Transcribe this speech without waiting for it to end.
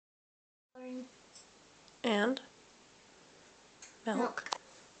And milk. Milk.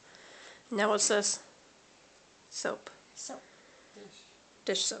 Now what's this? Soap. Soap.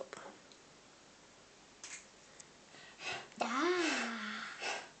 Dish soap. Ah.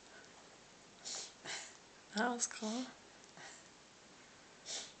 That was cool.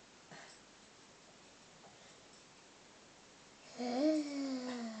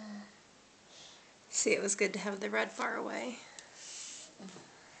 See, it was good to have the red far away.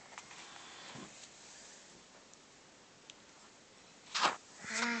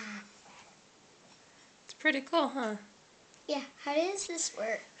 It's pretty cool, huh? Yeah, how does this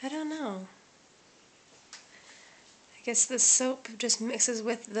work? I don't know. I guess the soap just mixes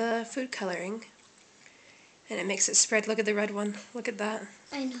with the food coloring. And it makes it spread. Look at the red one. Look at that.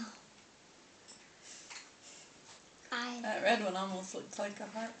 I know. That red one almost looked like a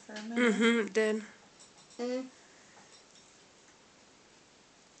heart for a minute. Mm-hmm, it did.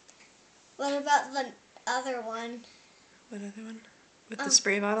 What about the other one? What other one? With the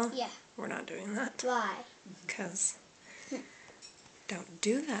spray bottle? Yeah. We're not doing that. Why? Because don't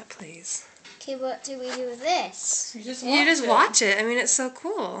do that, please. Okay, what do we do with this? You just watch it. I mean, it's so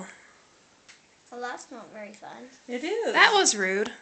cool. Well, that's not very fun. It is. That was rude.